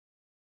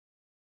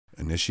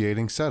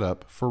Initiating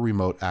setup for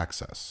remote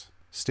access.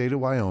 State of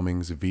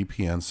Wyoming's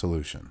VPN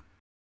solution.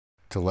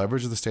 To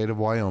leverage the State of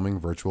Wyoming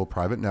Virtual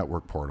Private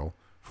Network portal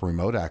for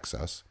remote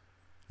access,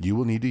 you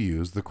will need to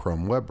use the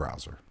Chrome web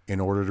browser. In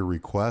order to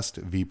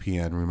request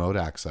VPN remote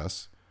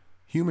access,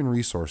 Human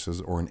Resources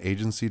or an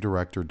agency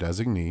director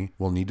designee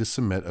will need to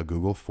submit a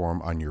Google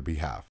form on your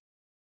behalf.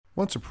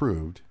 Once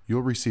approved,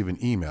 you'll receive an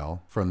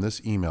email from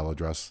this email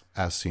address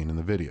as seen in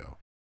the video.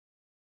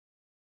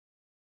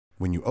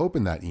 When you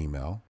open that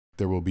email,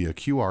 there will be a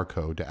QR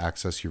code to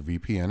access your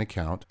VPN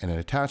account and an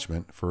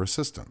attachment for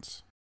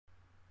assistance.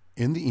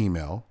 In the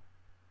email,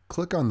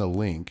 click on the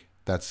link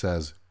that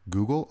says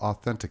Google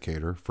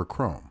Authenticator for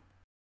Chrome.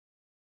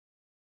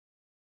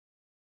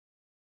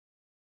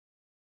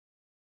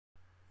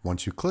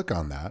 Once you click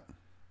on that,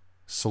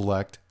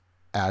 select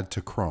Add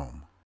to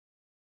Chrome.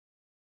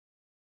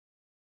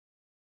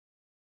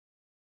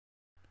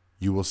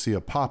 You will see a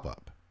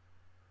pop-up.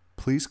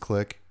 Please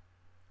click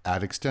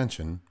Add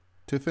Extension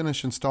to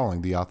finish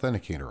installing the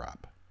Authenticator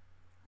app.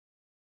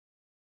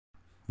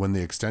 When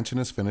the extension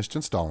is finished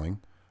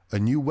installing, a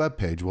new web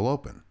page will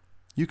open.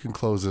 You can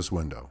close this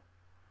window,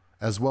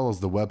 as well as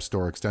the Web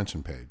Store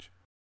extension page.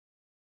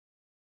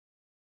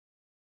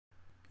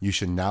 You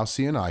should now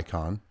see an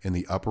icon in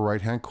the upper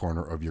right-hand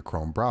corner of your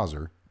Chrome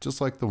browser, just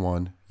like the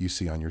one you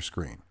see on your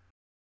screen.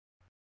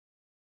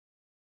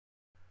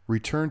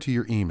 Return to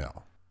your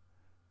email.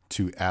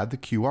 To add the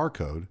QR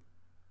code,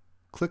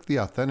 click the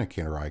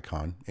Authenticator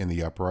icon in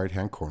the upper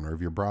right-hand corner of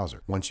your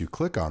browser. Once you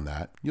click on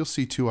that, you'll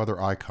see two other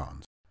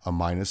icons, a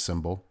minus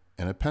symbol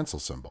and a pencil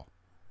symbol.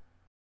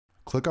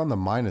 Click on the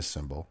minus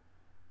symbol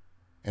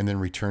and then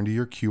return to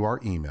your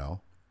QR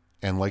email,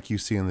 and like you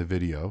see in the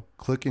video,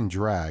 click and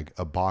drag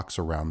a box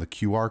around the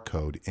QR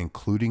code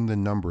including the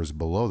numbers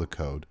below the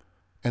code,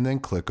 and then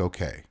click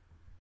OK.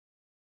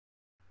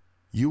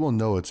 You will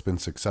know it's been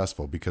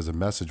successful because a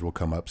message will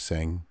come up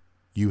saying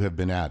you have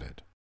been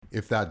added.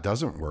 If that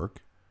doesn't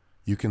work,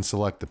 you can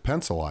select the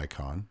pencil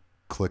icon,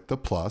 click the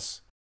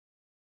plus,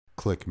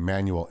 click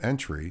Manual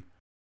Entry,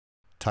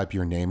 type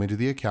your name into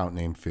the account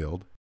name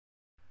field,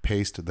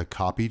 paste the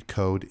copied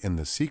code in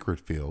the secret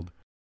field,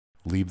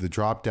 leave the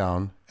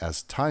drop-down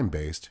as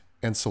time-based,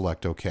 and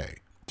select OK,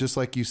 just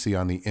like you see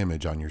on the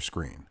image on your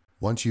screen.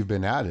 Once you've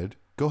been added,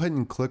 go ahead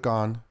and click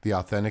on the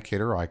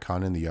Authenticator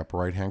icon in the upper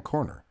right-hand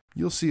corner.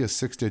 You'll see a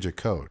 6-digit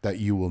code that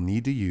you will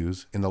need to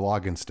use in the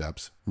login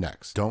steps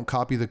next. Don't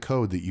copy the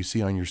code that you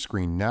see on your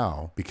screen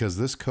now because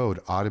this code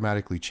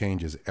automatically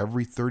changes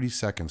every 30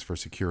 seconds for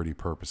security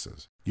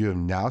purposes. You have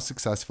now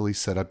successfully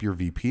set up your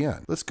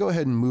VPN. Let's go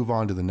ahead and move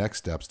on to the next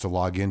steps to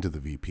log into the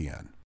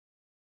VPN.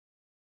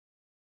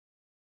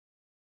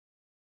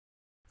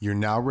 You're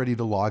now ready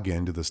to log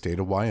into the State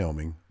of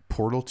Wyoming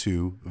Portal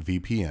 2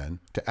 VPN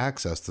to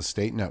access the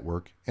state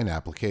network and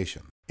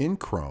application. In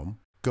Chrome,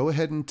 go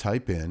ahead and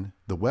type in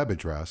the web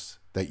address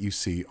that you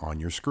see on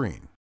your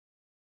screen.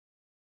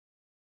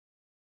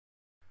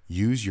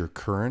 Use your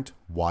current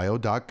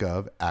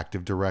wyo.gov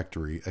Active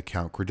Directory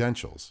account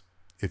credentials.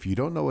 If you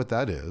don't know what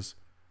that is,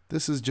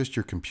 this is just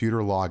your computer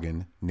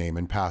login name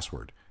and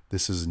password.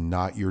 This is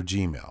not your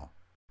Gmail.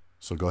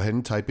 So go ahead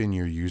and type in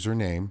your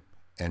username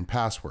and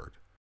password.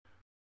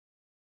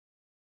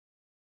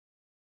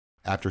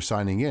 After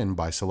signing in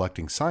by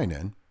selecting Sign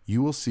In,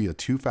 you will see a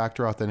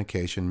two-factor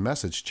authentication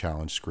message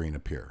challenge screen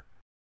appear.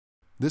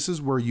 This is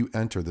where you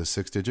enter the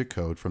 6-digit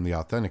code from the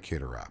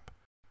Authenticator app.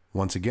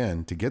 Once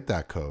again, to get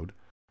that code,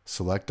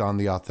 select on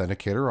the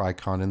Authenticator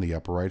icon in the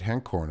upper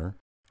right-hand corner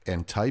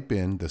and type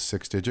in the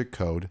 6-digit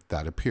code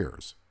that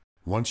appears.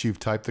 Once you've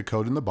typed the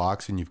code in the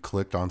box and you've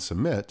clicked on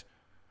Submit,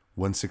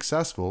 when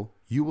successful,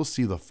 you will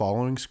see the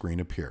following screen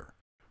appear.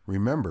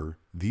 Remember,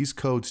 these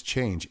codes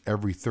change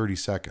every 30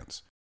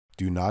 seconds.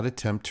 Do not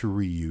attempt to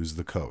reuse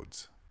the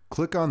codes.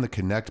 Click on the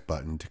Connect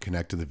button to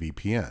connect to the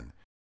VPN.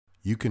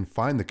 You can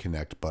find the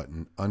Connect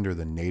button under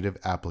the Native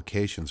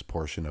Applications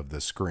portion of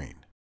this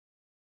screen.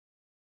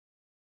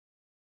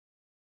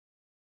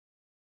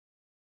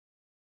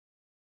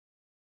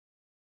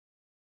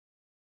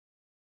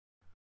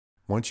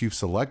 Once you've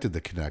selected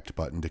the Connect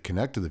button to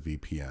connect to the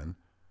VPN,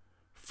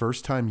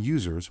 first-time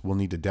users will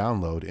need to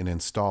download and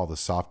install the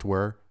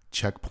software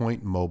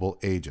Checkpoint Mobile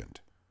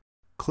Agent.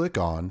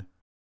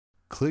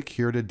 Click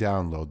here to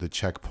download the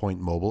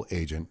Checkpoint Mobile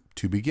Agent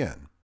to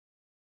begin.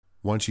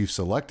 Once you've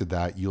selected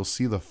that, you'll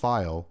see the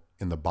file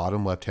in the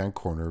bottom left-hand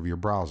corner of your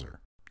browser.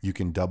 You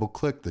can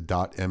double-click the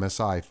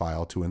 .msi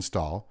file to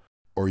install,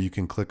 or you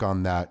can click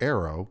on that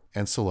arrow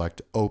and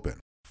select Open.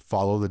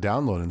 Follow the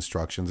download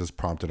instructions as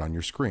prompted on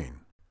your screen.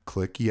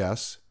 Click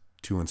Yes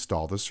to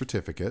install the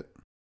certificate.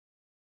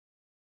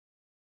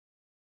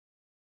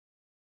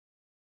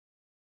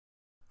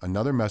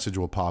 Another message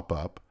will pop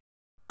up.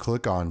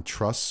 Click on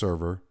Trust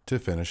Server to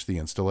finish the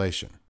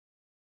installation.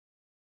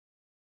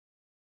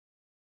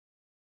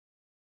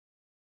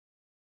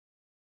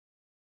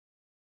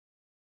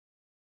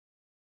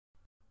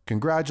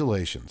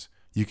 Congratulations!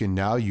 You can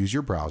now use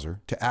your browser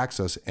to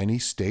access any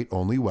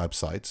state-only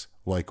websites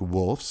like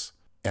WOLF's,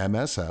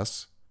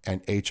 MSS,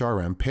 and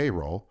HRM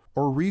Payroll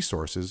or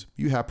resources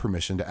you have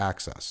permission to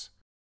access.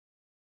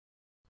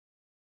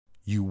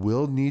 You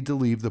will need to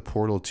leave the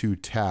Portal 2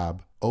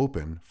 tab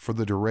open for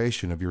the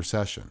duration of your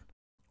session.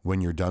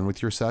 When you're done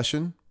with your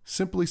session,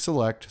 simply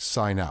select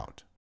Sign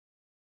Out.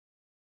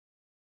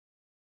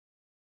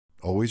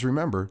 Always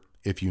remember,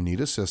 if you need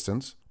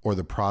assistance or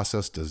the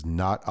process does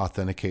not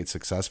authenticate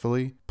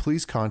successfully,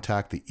 please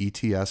contact the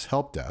ETS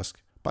Help Desk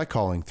by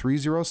calling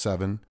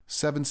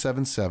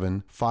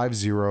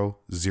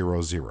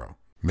 307-777-5000.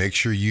 Make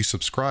sure you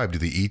subscribe to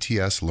the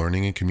ETS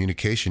Learning and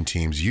Communication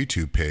Team's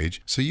YouTube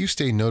page so you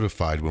stay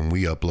notified when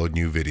we upload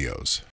new videos.